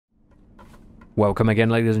Welcome again,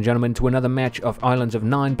 ladies and gentlemen, to another match of Islands of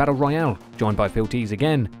Nyne Battle Royale, joined by Filtees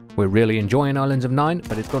again. We're really enjoying Islands of Nyne,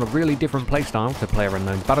 but it's got a really different playstyle to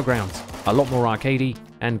PlayerUnknown Battlegrounds. A lot more arcadey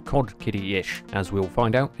and COD kitty-ish, as we'll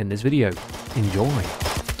find out in this video. Enjoy.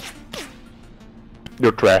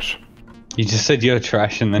 You're trash. You just said you're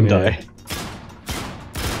trash and then die.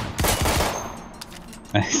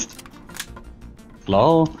 Nice.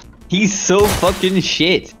 Lol. He's so fucking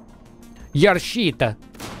shit. You're shit.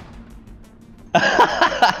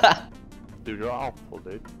 Dude, you're awful,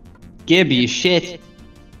 dude. Gib, you shit.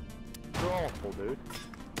 You're awful, dude.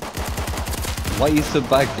 Why are you so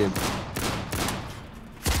bad, Gib?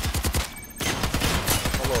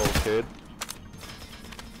 Hello, kid.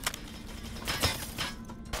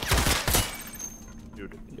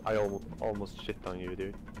 Dude, I almost shit on you,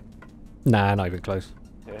 dude. Nah, not even close.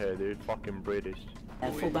 Yeah, dude, fucking British.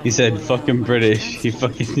 He said fucking British, you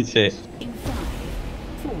fucking shit. In 5,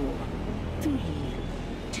 4, 3,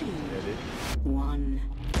 2, 1.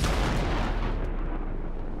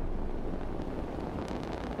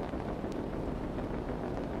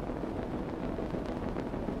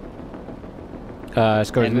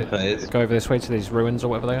 Let's go over, Please. go over this way to these ruins or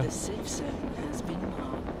whatever they are. The safe zone has been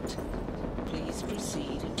marked. Please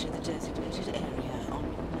proceed to the designated area on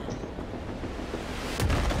your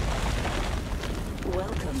map.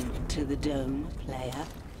 Welcome to the dome, player.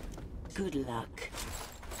 Good luck.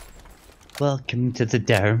 Welcome to the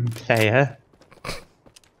dome, player.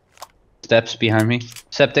 Steps behind me.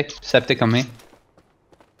 Septic on me.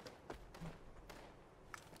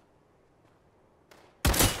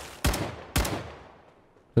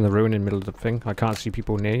 In the ruin in the middle of the thing. I can't see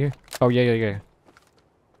people near you. Oh, yeah.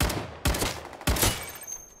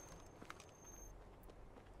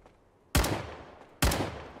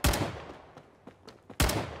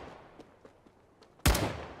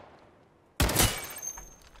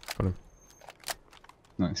 Got him.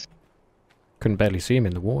 Nice. Couldn't barely see him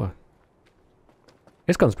in the water.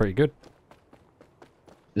 This gun's pretty good.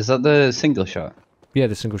 Is that the single shot? Yeah,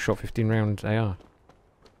 the single shot 15 round AR.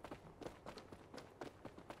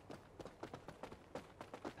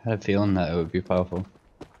 I had a feeling that it would be powerful.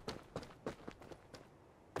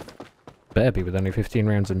 Better be with only 15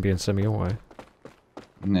 rounds and being semi-auto.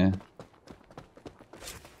 Yeah.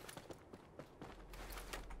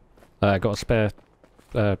 I got a spare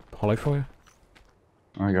hollow for you.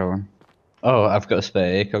 I got one. Oh, I've got a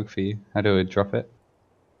spare ACOG for you. How do I drop it?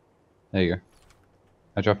 There you go.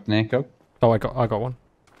 I dropped an ACOG. Oh, I got one.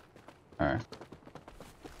 Alright.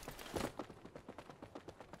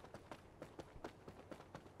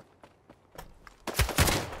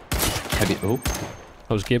 Oh. That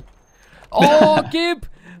was Gib. Oh, Gib!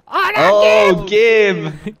 Oh,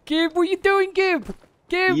 Gib! Gib, what are you doing, Gib?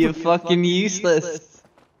 Gib! You fucking useless.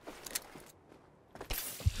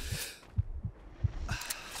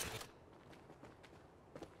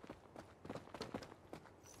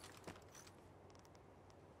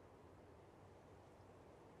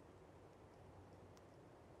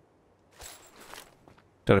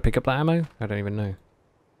 Did I pick up that ammo? I don't even know.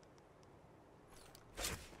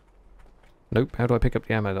 Nope, how do I pick up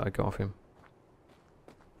the ammo that I got off him?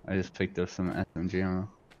 I just picked up some SMG ammo.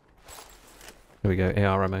 There we go,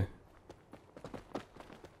 AR ammo.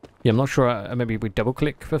 Yeah, I'm not sure, maybe we double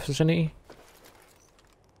click for vicinity?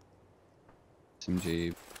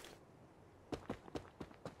 SMG.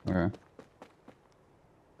 Where?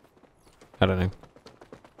 I don't know.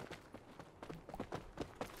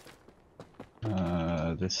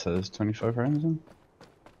 This says 25 rounds in?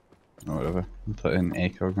 Or whatever. I'm putting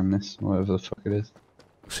ACOG on this, whatever the fuck it is.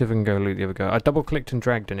 See if I can go loot the other guy. I double clicked and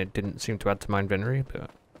dragged and it didn't seem to add to my inventory, but...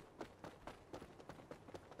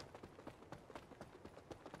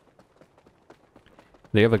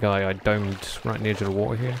 The other guy I domed right near to the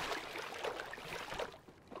water here.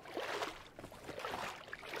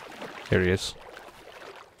 Here he is.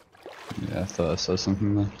 Yeah, I thought I saw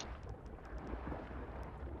something there.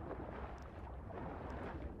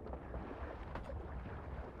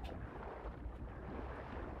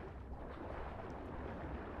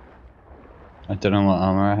 I don't know what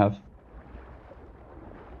armor I have.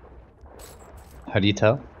 How do you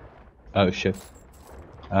tell? Oh shit.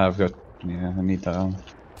 I've got... yeah, I need that armor.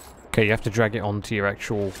 Okay, you have to drag it onto your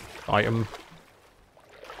actual item.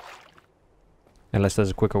 Unless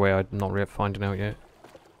there's a quicker way I'm not really finding out yet.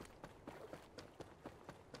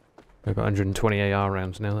 I've got 120 AR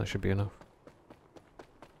rounds now, that should be enough.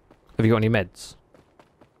 Have you got any meds?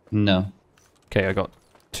 No. Okay, I got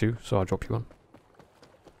 2, so I'll drop you one.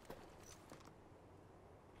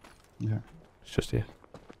 Yeah. It's just here.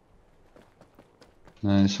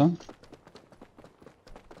 Nice one.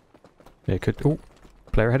 Yeah, could... Oh,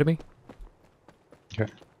 player ahead of me.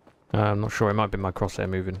 Okay. I'm not sure. It might be my crosshair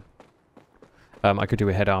moving. I could do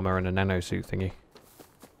a head armor and a nanosuit thingy.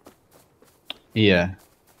 Yeah.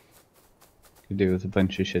 Could do with a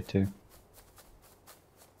bunch of shit too.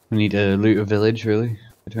 We need to loot a village, really,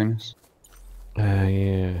 between us.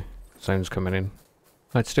 Yeah. Zone's coming in.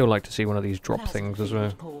 I'd still like to see one of these drop Plasma things as field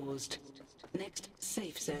well. paused. Next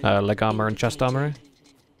safe zone Leg armor and chest armor. indicated.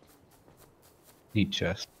 Need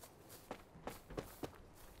chest.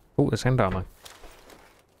 Oh, there's hand armor.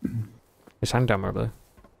 There's hand armor up there.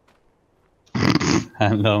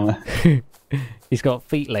 Hand armor. He's got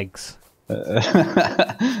feet legs.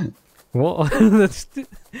 What? That's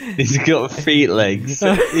He's got feet legs.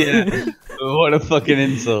 Yeah. What a fucking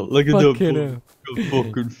insult. Look at that fucking hell.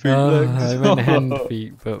 fucking feet legs. I meant hand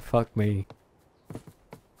feet, but fuck me.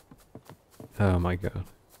 Oh my god.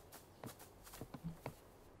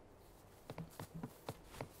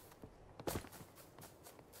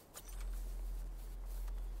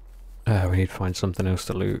 We need to find something else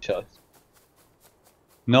to loot. Shots.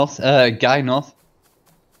 North, guy north.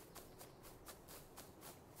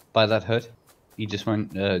 By that hut. He just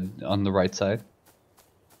went on the right side.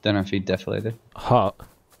 Don't know if he deflated. Hut.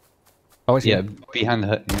 Oh, I see. Yeah, behind the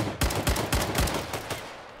hut. Yeah.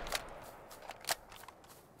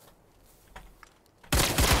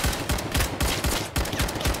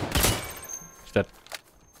 He's dead.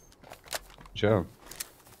 Joe.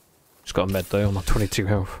 Just got a med though. I'm on 22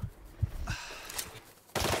 health.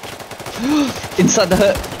 Inside the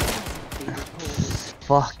hut. Field paused.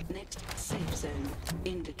 Fuck. Next safe zone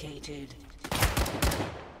indicated.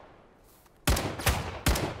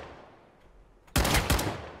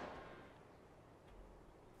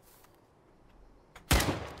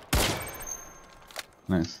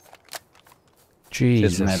 Nice.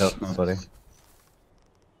 Jesus. Shouldn't head up, nobody.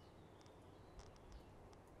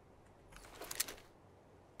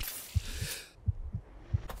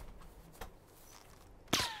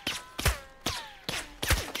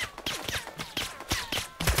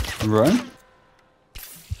 Run?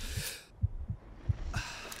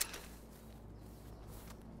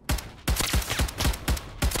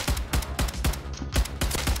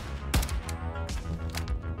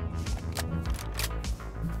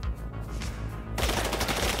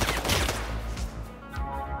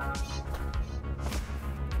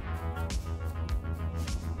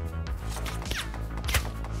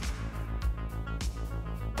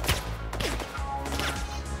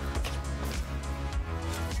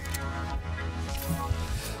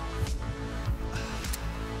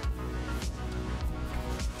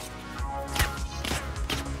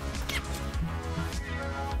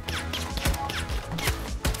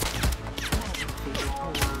 Plasma field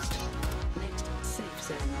paused. Next safe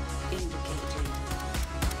zone indicated.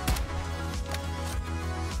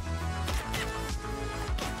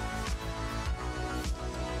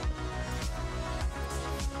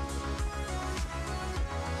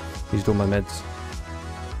 He's doing my meds.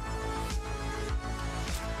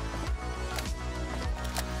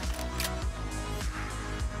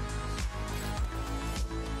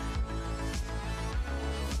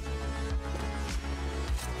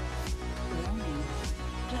 Warning.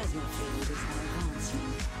 Plasma field is now advancing.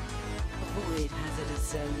 Avoid hazardous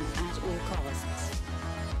zone at all costs.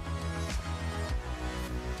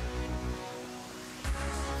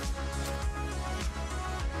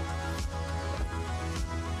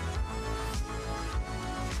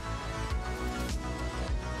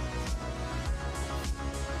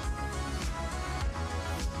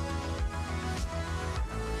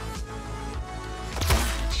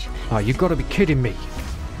 Oh, you gotta be kidding me.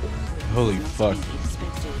 Holy fuck.